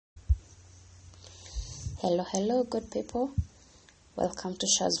Hello, hello, good people. Welcome to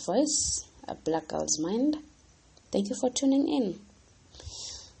Shah's Voice, a Black Girl's Mind. Thank you for tuning in.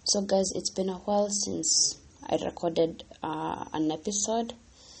 So, guys, it's been a while since I recorded an episode,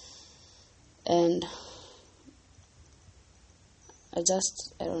 and I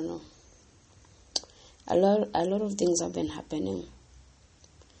don't know. A lot of things have been happening.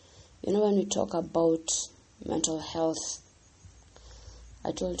 You know, when we talk about mental health,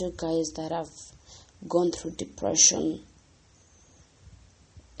 I told you guys that I've gone through depression,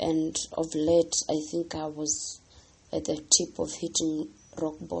 and of late I think I was at the tip of hitting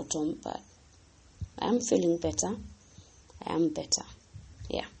rock bottom, but I'm feeling better. I am better.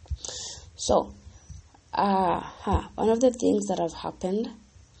 Yeah. So, one of the things that have happened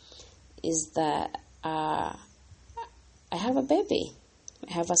is that I have a baby.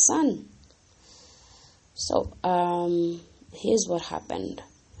 I have a son. So, here's what happened.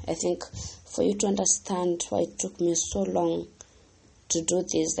 I think for you to understand why it took me so long to do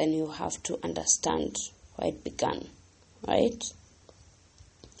this, then you have to understand why it began, right?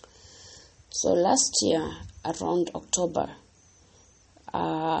 So last year, around October,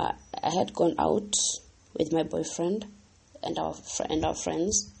 I had gone out with my boyfriend and our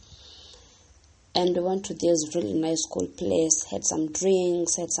friends, and we went to this really nice cool place, had some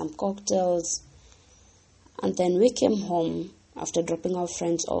drinks, had some cocktails, and then we came home after dropping our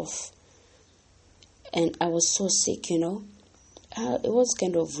friends off, and I was so sick, you know. It was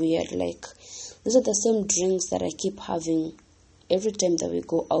kind of weird, like, these are the same drinks that I keep having every time that we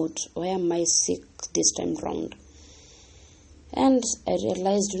go out. Why am I sick this time round? And I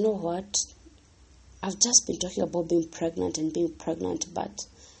realized, you know what, I've just been talking about being pregnant, but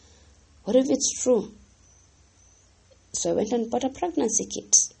what if it's true? So I went and bought a pregnancy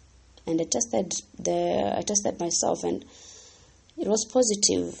kit, and I tested myself, and it was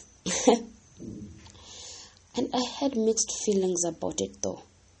positive. And I had mixed feelings about it though.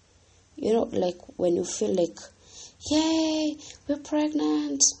 You know, like when you feel like, yay, we're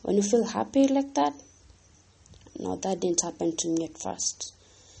pregnant. When you feel happy like that. No, that didn't happen to me at first.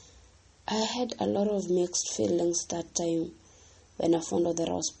 I had a lot of mixed feelings that time when I found out that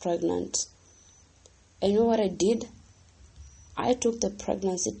I was pregnant. And you know what I did? I took the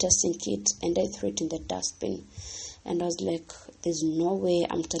pregnancy testing kit and I threw it in the dustbin. And I was like, there's no way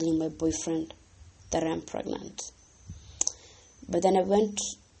I'm telling my boyfriend that I'm pregnant. But then I went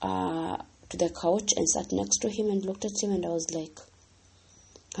to the couch and sat next to him and looked at him, and I was like,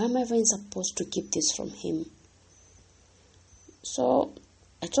 how am I even supposed to keep this from him? So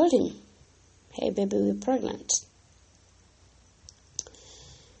I told him, hey baby, we're pregnant.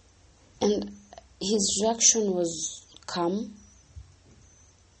 And his reaction was calm.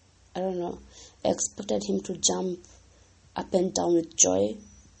 I don't know. I expected him to jump up and down with joy,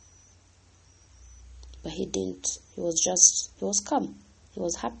 but he didn't. He was calm. He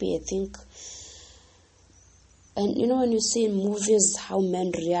was happy, I think. And you know, when you see in movies how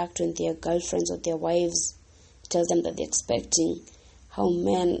men react when their girlfriends or their wives tell them that they're expecting, how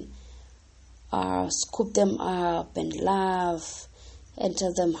men scoop them up and laugh and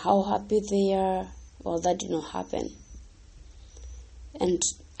tell them how happy they are, well, that did not happen. And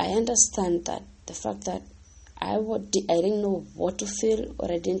I understand that the fact that I didn't know what to feel,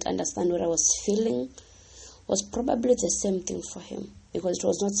 or I didn't understand what I was feeling, was probably the same thing for him, because it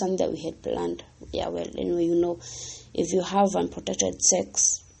was not something that we had planned. Yeah, well, anyway, you know, if you have unprotected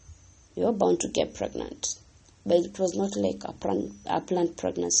sex, you're bound to get pregnant. But it was not like a planned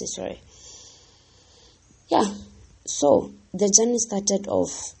pregnancy, sorry. Yeah, so the journey started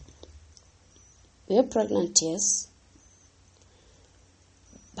off, we were pregnant, yes,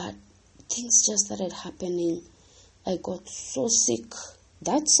 but things just started happening. I got so sick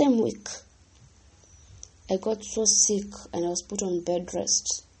that same week. I got so sick and I was put on bed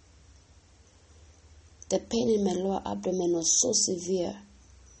rest. The pain in my lower abdomen was so severe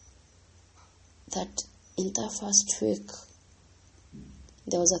that in that first week,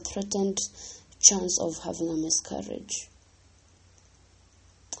 there was a threatened chance of having a miscarriage.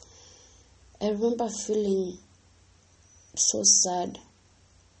 I remember feeling so sad.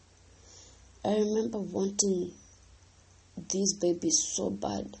 I remember wanting this baby so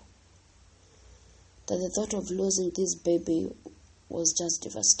bad that the thought of losing this baby was just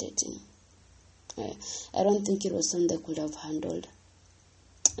devastating. I don't think it was something I could have handled.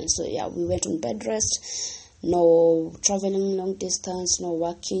 And so, yeah, we went on bed rest. No traveling long distance, no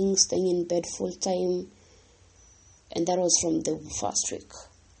working, staying in bed full time. And that was from the first week.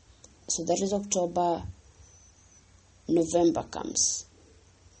 So that is October. November comes.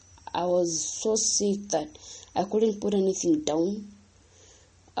 I was so sick that I couldn't put anything down.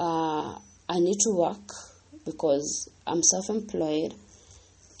 I need to work. because I'm self-employed,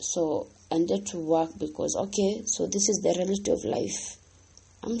 so I needed to work because, okay, so this is the reality of life.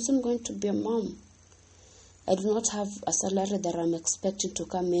 I'm soon going to be a mom. I do not have a salary that I'm expecting to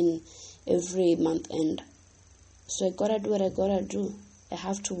come in every month end. So I gotta do what I gotta do. I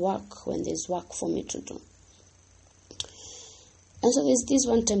have to work when there's work for me to do. And so there's this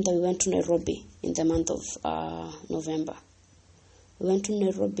one time that we went to Nairobi in the month of November. We went to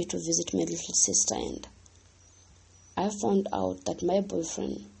Nairobi to visit my little sister, and I found out that my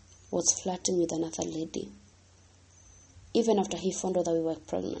boyfriend was flirting with another lady, even after he found out that we were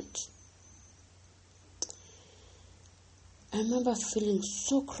pregnant. I remember feeling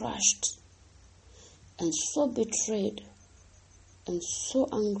so crushed and so betrayed and so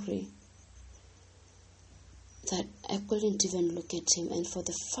angry that I couldn't even look at him. And for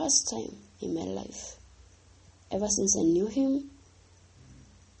the first time in my life, ever since I knew him,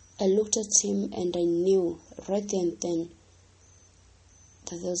 I looked at him and I knew right there and then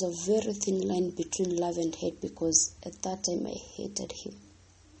that there was a very thin line between love and hate, because at that time I hated him.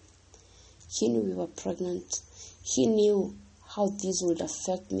 He knew we were pregnant. He knew how this would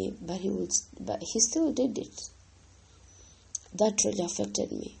affect me, but he still did it. That really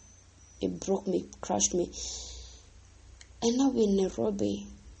affected me. It broke me, crushed me. And now we're in Nairobi.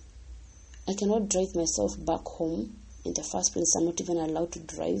 I cannot drive myself back home. In the first place, I'm not even allowed to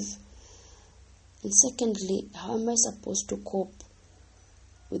drive. And secondly, how am I supposed to cope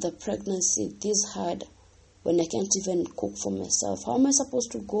with a pregnancy this hard when I can't even cook for myself? How am I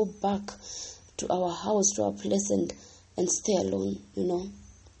supposed to go back to our house, to our place, and stay alone,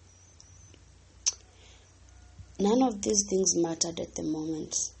 None of these things mattered at the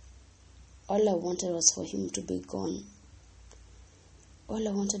moment. All I wanted was for him to be gone. All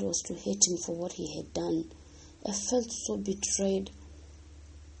I wanted was to hate him for what he had done. I felt so betrayed.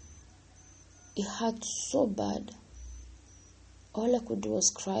 It hurt so bad. All I could do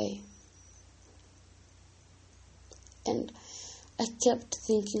was cry. And I kept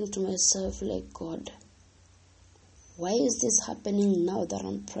thinking to myself, like, God, why is this happening now that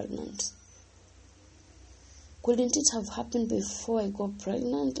I'm pregnant? Couldn't it have happened before I got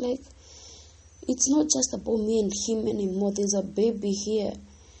pregnant? Like, it's not just about me and him anymore. There's a baby here.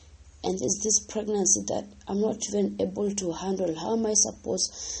 And there's this pregnancy that I'm not even able to handle. How am I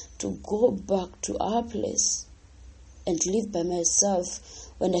supposed to go back to our place and live by myself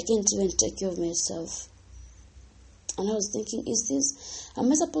when I can't even take care of myself? And I was thinking,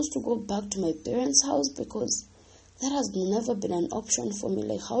 am I supposed to go back to my parents' house? Because that has never been an option for me.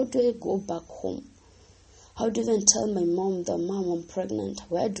 Like, how do I go back home? How do I even tell my mom that, Mom, I'm pregnant?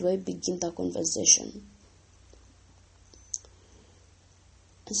 Where do I begin that conversation?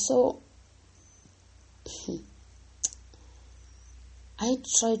 And so, I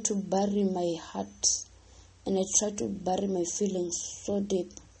tried to bury my heart and I tried to bury my feelings so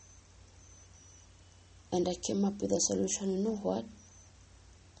deep. And I came up with a solution. You know what?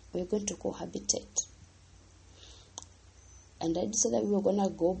 We're going to cohabitate. And I decided we were going to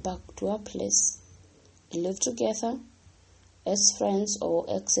go back to our place and live together as friends or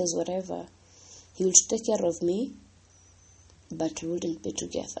exes, whatever. He would take care of me, but we wouldn't be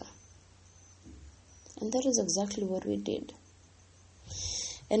together. And that is exactly what we did.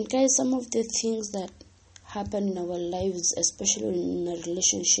 And guys, some of the things that happen in our lives, especially in a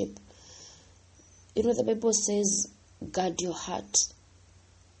relationship, the Bible says, guard your heart.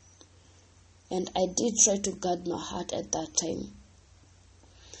 And I did try to guard my heart at that time.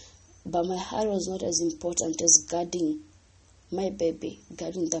 But my heart was not as important as guarding my baby,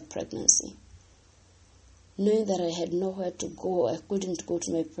 guarding the pregnancy. Knowing that I had nowhere to go, I couldn't go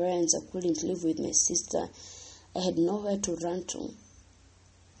to my parents, I couldn't live with my sister, I had nowhere to run to.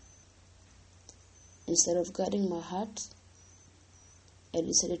 Instead of guarding my heart, I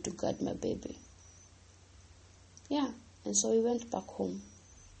decided to guard my baby. Yeah, and so we went back home.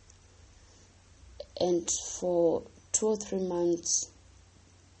 And for 2 or 3 months,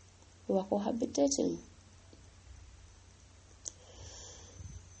 we were cohabitating.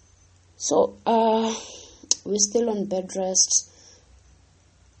 So, we're still on bed rest.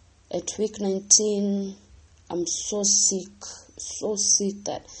 At week 19, I'm so sick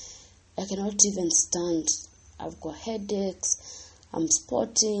that I cannot even stand. I've got headaches, I'm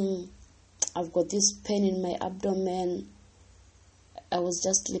spotting, I've got this pain in my abdomen. I was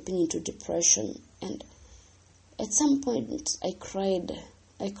just slipping into depression. And at some point, I cried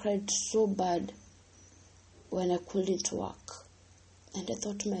so bad when I couldn't walk. And I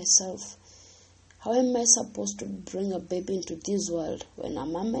thought to myself, how am I supposed to bring a baby into this world when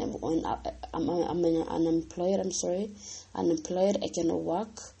I'm unemployed, I cannot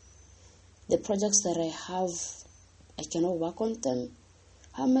work? The projects that I have, I cannot work on them.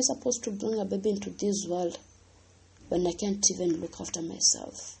 How am I supposed to bring a baby into this world when I can't even look after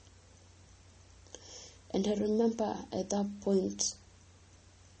myself? And I remember at that point,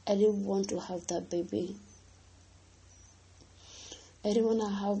 I didn't want to have that baby. I didn't want to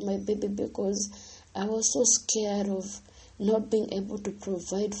have my baby because I was so scared of not being able to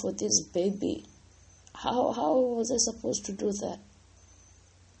provide for this baby. How was I supposed to do that?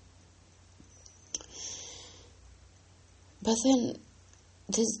 But then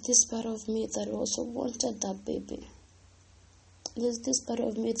there's this part of me that also wanted that baby. There's this part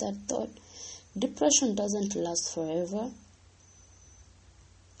of me that thought depression doesn't last forever.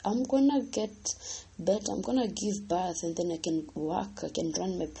 I'm gonna get better. I'm gonna give birth and then I can work. I can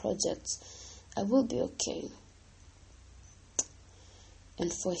run my projects. I will be okay.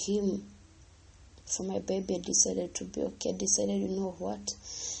 And for him, for my baby, I decided to be okay. I decided, you know what?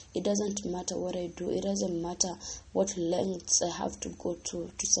 It doesn't matter what I do. It doesn't matter what lengths I have to go to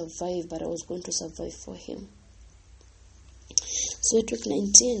survive, but I was going to survive for him. So at week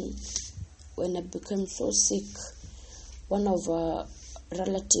 19, when I became so sick, one of our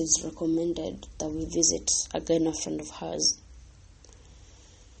relatives recommended that we visit a Ghana friend of hers.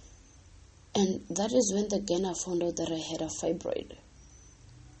 And that is when the Ghana found out that I had a fibroid.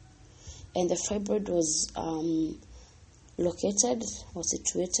 And the fibroid was located or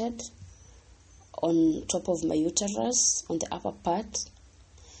situated on top of my uterus, on the upper part.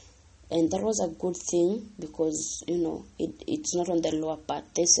 And that was a good thing because, it's not on the lower part.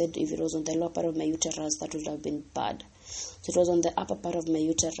 They said if it was on the lower part of my uterus, that would have been bad. So it was on the upper part of my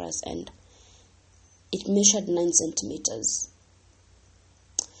uterus and it measured 9 centimeters.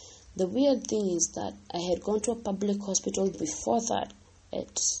 The weird thing is that I had gone to a public hospital before that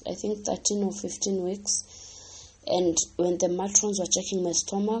at, I think, 13 or 15 weeks. And when the matrons were checking my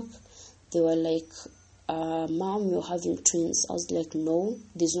stomach, they were like, Mom, you're having twins. I was like, no,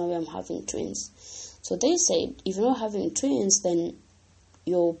 there's no way I'm having twins. So they said, if you're not having twins, then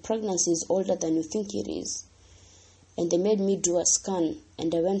your pregnancy is older than you think it is. And they made me do a scan,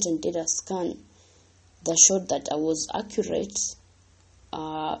 and I went and did a scan that showed that I was accurate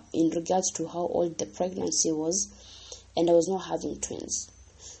in regards to how old the pregnancy was, and I was not having twins.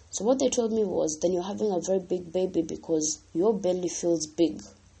 So what they told me was, then you're having a very big baby because your belly feels big.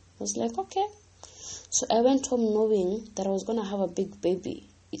 I was like, okay. So I went home knowing that I was going to have a big baby.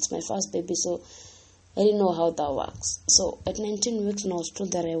 It's my first baby, so I didn't know how that works. So at 19 weeks, when I was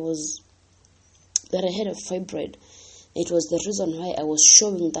told that I had a fibroid, it was the reason why I was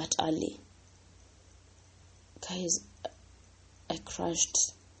showing that early. Guys, I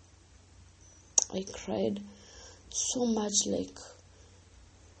crashed. I cried so much, like,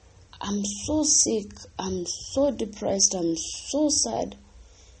 I'm so sick, I'm so depressed, I'm so sad,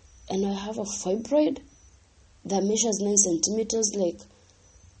 and I have a fibroid that measures 9 centimeters, like,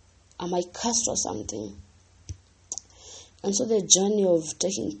 am I cursed or something? And so the journey of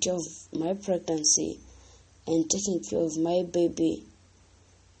taking care of my pregnancy and taking care of my baby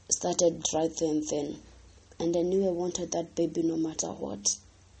started right then. And I knew I wanted that baby no matter what.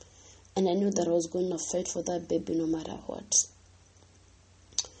 And I knew that I was going to fight for that baby no matter what.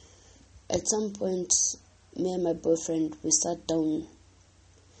 At some point, me and my boyfriend, we sat down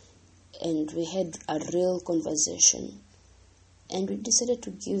and we had a real conversation. And we decided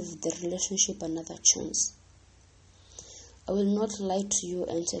to give the relationship another chance. I will not lie to you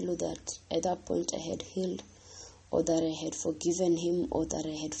and tell you that at that point I had healed, or that I had forgiven him, or that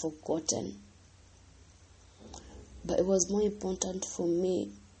I had forgotten. But it was more important for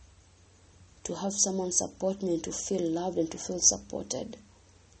me to have someone support me and to feel loved and to feel supported,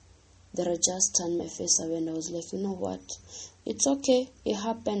 that I just turned my face away and I was like, you know what? It's okay. It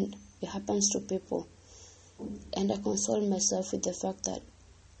happened. It happens to people. And I consoled myself with the fact that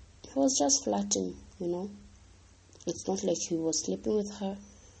he was just flirting, It's not like he was sleeping with her.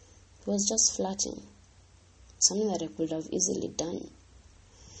 He was just flirting. Something that I could have easily done.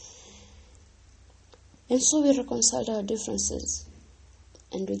 And so we reconciled our differences.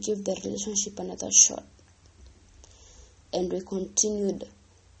 And we gave the relationship another shot. And we continued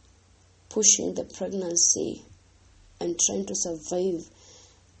pushing the pregnancy and trying to survive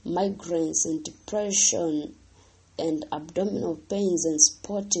migraines and depression and abdominal pains and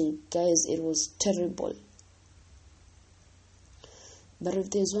spotting. Guys, it was terrible. But if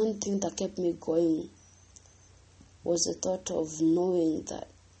there's one thing that kept me going, was the thought of knowing that,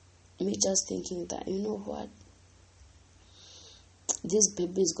 me just thinking that, you know what, this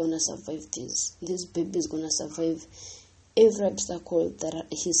baby is gonna survive this. This baby is gonna survive every obstacle that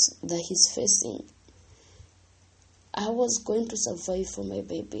he's facing. I was going to survive for my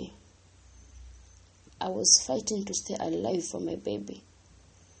baby. I was fighting to stay alive for my baby.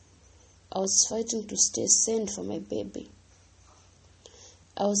 I was fighting to stay sane for my baby.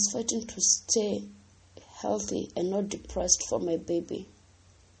 I was fighting to stay healthy and not depressed for my baby.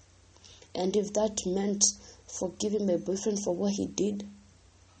 And if that meant forgiving my boyfriend for what he did,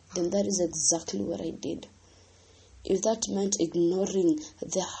 then that is exactly what I did. If that meant ignoring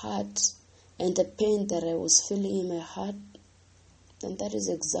the hurt and the pain that I was feeling in my heart, then that is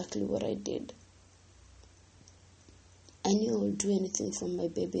exactly what I did. I knew I would do anything for my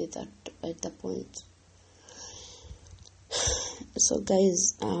baby at that point. So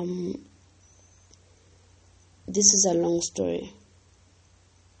guys, this is a long story.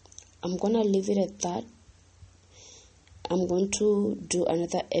 I'm gonna leave it at that. I'm going to do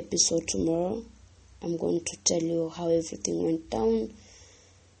another episode tomorrow. I'm going to tell you how everything went down.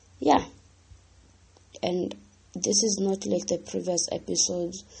 Yeah. And this is not like the previous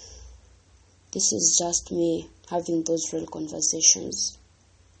episodes. This is just me having those real conversations.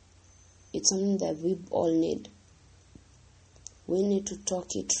 It's something that we all need. We need to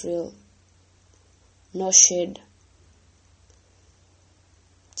talk it real. No shade.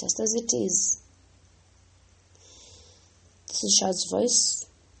 Just as it is. This is Shad's voice,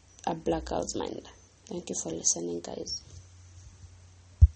 a Black Girl's Mind. Thank you for listening, guys.